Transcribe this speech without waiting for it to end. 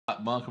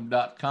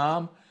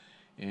take-back-buncombe.com,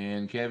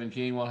 and Kevin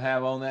King will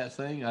have on that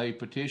thing a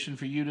petition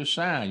for you to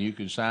sign. You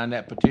can sign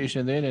that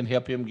petition then and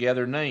help him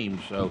gather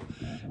names. So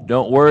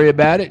don't worry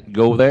about it.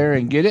 Go there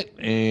and get it,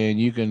 and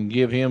you can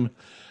give him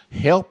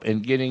help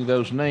in getting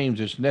those names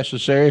that's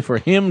necessary for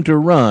him to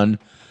run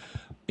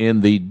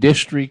in the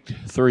District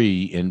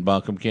 3 in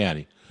Buncombe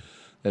County.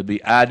 That'd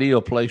be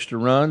ideal place to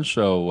run,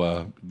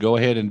 so go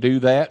ahead and do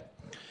that.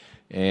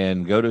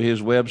 And go to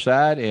his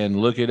website and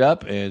look it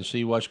up and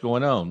see what's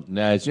going on.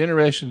 Now, it's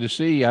interesting to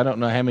see. I don't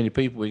know how many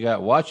people we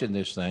got watching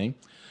this thing.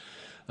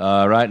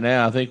 Right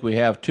now, I think we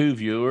have 2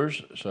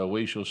 viewers, so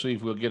we shall see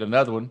if we'll get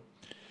another one.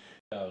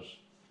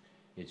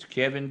 It's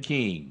Kevin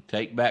King,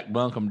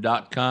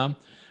 takebackbuncombe.com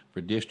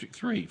for District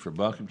 3, for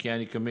Buncombe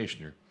County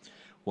Commissioner.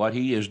 What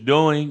he is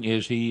doing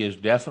is he is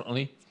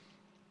definitely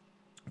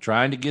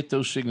trying to get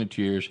those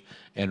signatures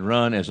and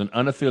run as an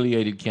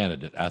unaffiliated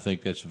candidate. I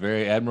think that's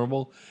very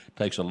admirable. It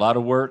takes a lot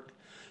of work.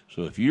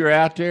 So if you're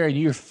out there and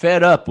you're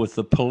fed up with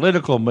the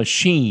political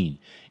machine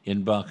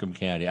in Buncombe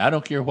County, I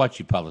don't care what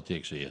your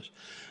politics is,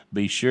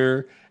 be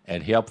sure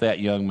and help that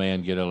young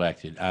man get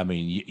elected. I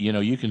mean, you know,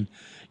 you can,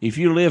 if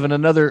you live in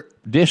another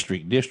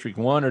district, District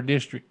 1 or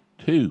District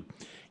 2,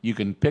 you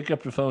can pick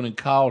up the phone and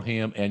call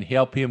him and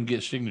help him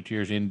get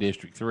signatures in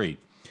District 3.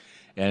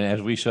 And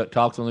as we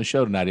talked on the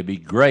show tonight, it'd be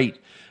great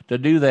to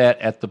do that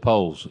at the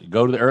polls.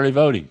 Go to the early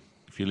voting.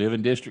 If you live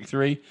in District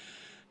 3,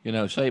 you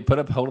know, say,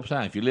 hold up a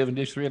sign. If you live in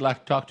District 3, I'd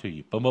like to talk to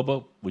you. Boom, boom,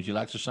 boom. Would you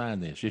like to sign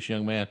this? This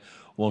young man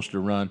wants to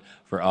run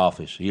for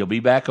office. He'll be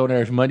back on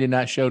our Monday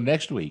night show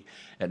next week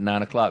at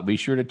 9 o'clock. Be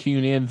sure to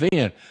tune in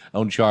then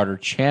on Charter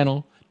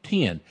Channel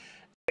 10.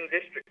 In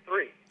District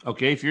 3.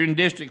 Okay, if you're in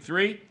District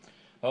 3,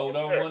 hold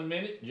on 1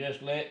 minute.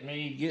 Just let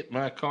me get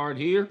my card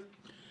here.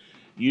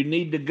 You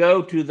need to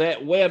go to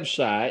that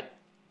website,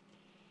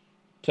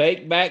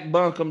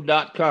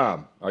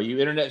 takebackbuncombe.com. Are you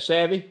internet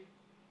savvy?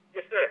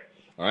 Yes, sir.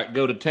 All right,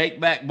 go to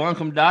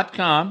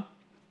takebackbuncombe.com,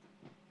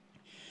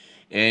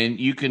 and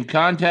you can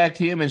contact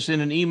him and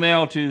send an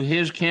email to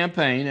his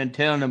campaign and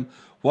tell him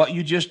what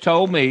you just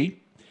told me.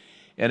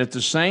 And at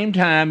the same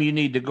time, you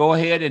need to go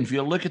ahead, and if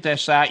you look at that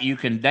site, you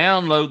can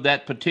download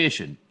that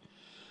petition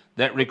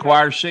that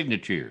requires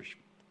signatures.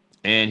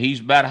 And he's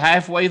about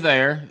halfway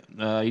there.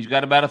 He's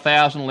got about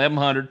 1,000,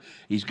 1,100.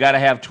 He's got to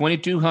have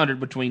 2,200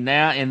 between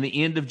now and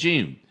the end of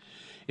June.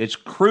 It's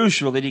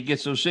crucial that he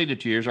gets those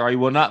signatures, or he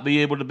will not be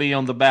able to be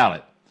on the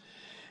ballot.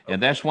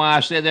 And that's why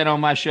I said that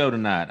on my show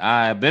tonight.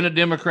 I have been a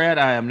Democrat.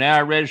 I am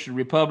now a registered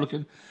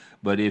Republican.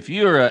 But if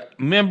you're a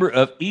member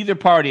of either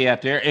party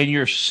out there and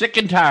you're sick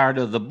and tired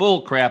of the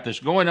bull crap that's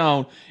going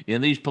on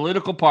in these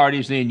political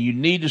parties, then you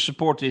need to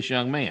support this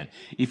young man.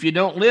 If you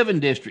don't live in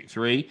District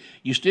 3,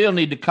 you still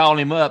need to call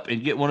him up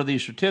and get one of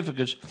these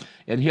certificates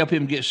and help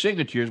him get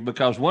signatures,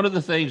 because one of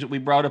the things that we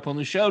brought up on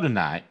the show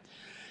tonight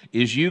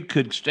is you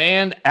could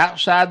stand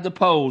outside the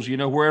polls, you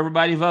know, where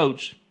everybody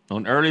votes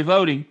on early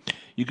voting.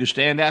 You could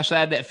stand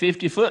outside that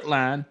 50-foot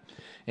line,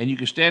 and you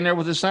could stand there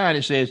with a sign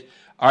that says,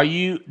 do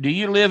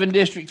you live in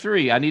District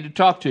 3? I need to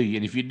talk to you.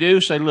 And if you do,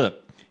 say,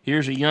 look,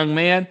 here's a young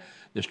man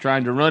that's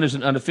trying to run as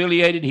an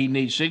unaffiliated. He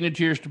needs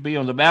signatures to be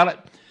on the ballot.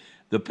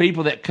 The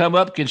people that come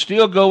up can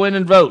still go in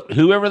and vote,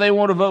 whoever they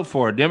want to vote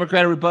for, a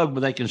Democrat or Republican,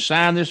 but they can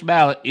sign this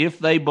ballot if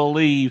they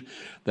believe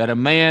that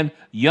a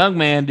young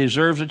man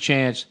deserves a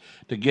chance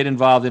to get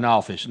involved in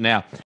office.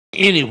 Now,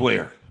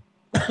 anywhere,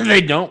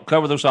 they don't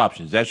cover those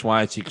options. That's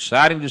why it's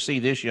exciting to see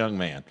this young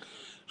man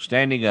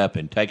standing up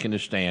and taking a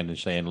stand and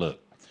saying, look,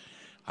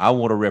 I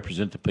want to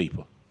represent the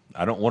people.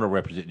 I don't want to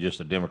represent just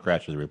the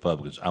Democrats or the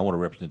Republicans. I want to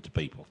represent the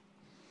people.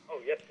 Oh,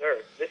 yes,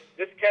 sir. This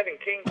Kevin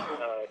King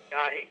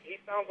guy, he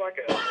sounds like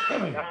a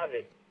guy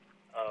that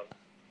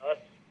us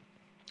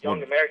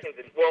young Americans,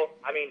 and, well,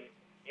 I mean,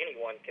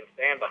 anyone can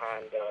stand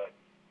behind.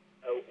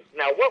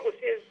 Now, what was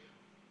his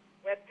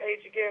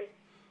webpage again?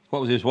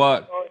 What was his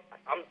what?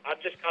 I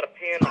just got a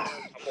pen. I'm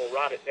going to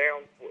write it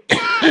down.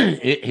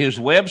 His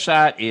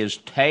website is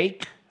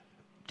Take,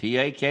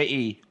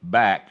 T-A-K-E,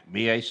 back,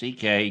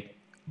 B-A-C-K,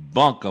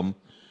 Buncombe.com.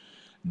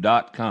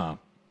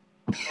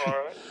 All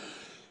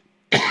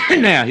right.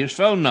 Now, his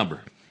phone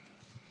number.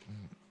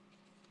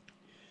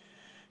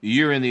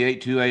 You're in the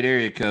 828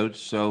 area code,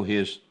 so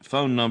his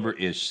phone number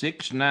is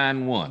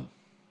 691-2503.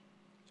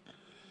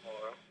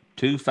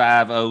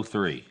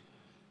 2503.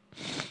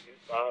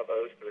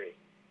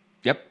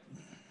 Yep.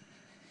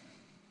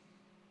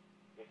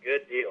 Well,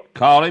 good deal.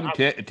 Call him,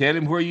 tell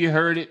him where you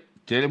heard it,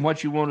 tell him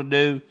what you want to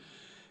do,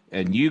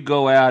 and you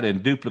go out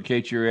and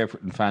duplicate your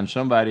effort and find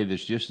somebody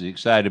that's just as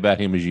excited about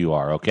him as you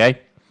are,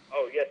 okay?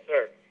 Oh, yes,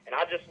 sir. And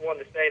I just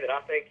wanted to say that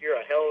I think you're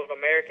a hell of an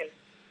American,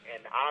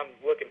 and I'm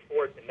looking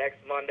forward to next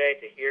Monday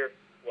to hear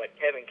what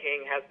Kevin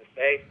King has to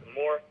say some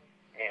more.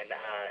 And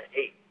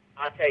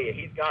I tell you,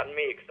 he's gotten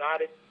me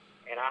excited,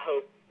 and I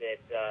hope that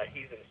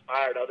he's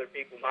inspired other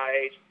people my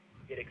age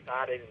to get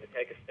excited and to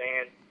take a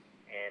stand.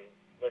 And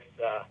let's,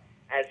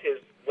 as his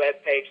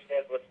webpage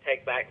says, let's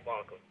take back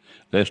Buncombe.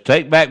 Let's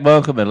take back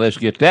Buncombe, and let's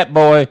get that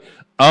boy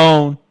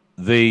on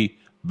the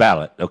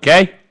ballot,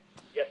 okay?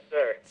 Yes,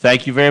 sir.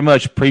 Thank you very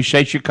much.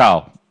 Appreciate your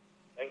call.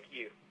 Thank you.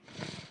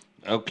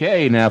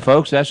 Okay, now,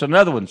 folks, that's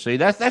another one. See,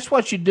 that's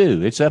what you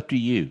do. It's up to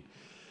you.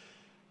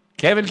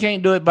 Kevin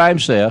can't do it by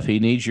himself. He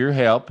needs your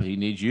help. He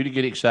needs you to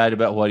get excited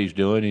about what he's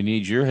doing. He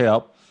needs your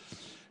help.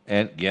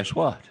 And guess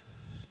what?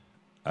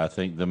 I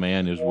think the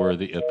man is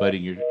worthy of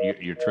putting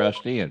your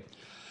trust in.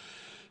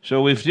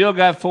 So we've still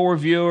got 4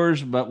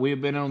 viewers, but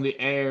we've been on the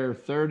air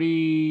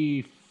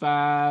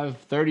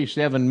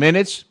 37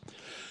 minutes.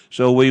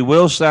 So we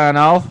will sign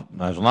off.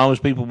 As long as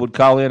people would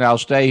call in, I'll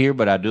stay here,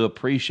 but I do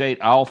appreciate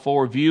all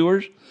 4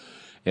 viewers.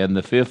 And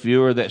the 5th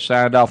viewer that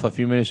signed off a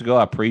few minutes ago,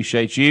 I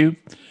appreciate you.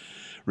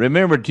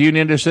 Remember, tune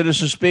in to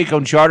Citizen Speak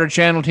on Charter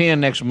Channel 10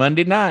 next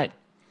Monday night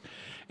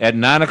at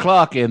 9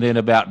 o'clock, and then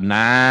about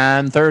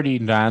 9:30,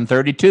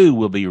 9:32,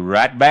 we'll be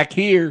right back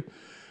here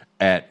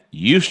at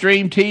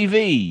Ustream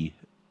TV.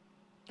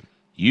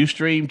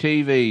 Ustream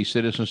TV,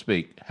 Citizen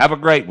Speak. Have a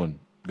great one.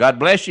 God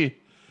bless you.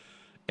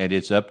 And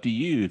it's up to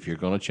you if you're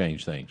going to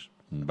change things.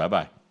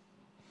 Bye-bye.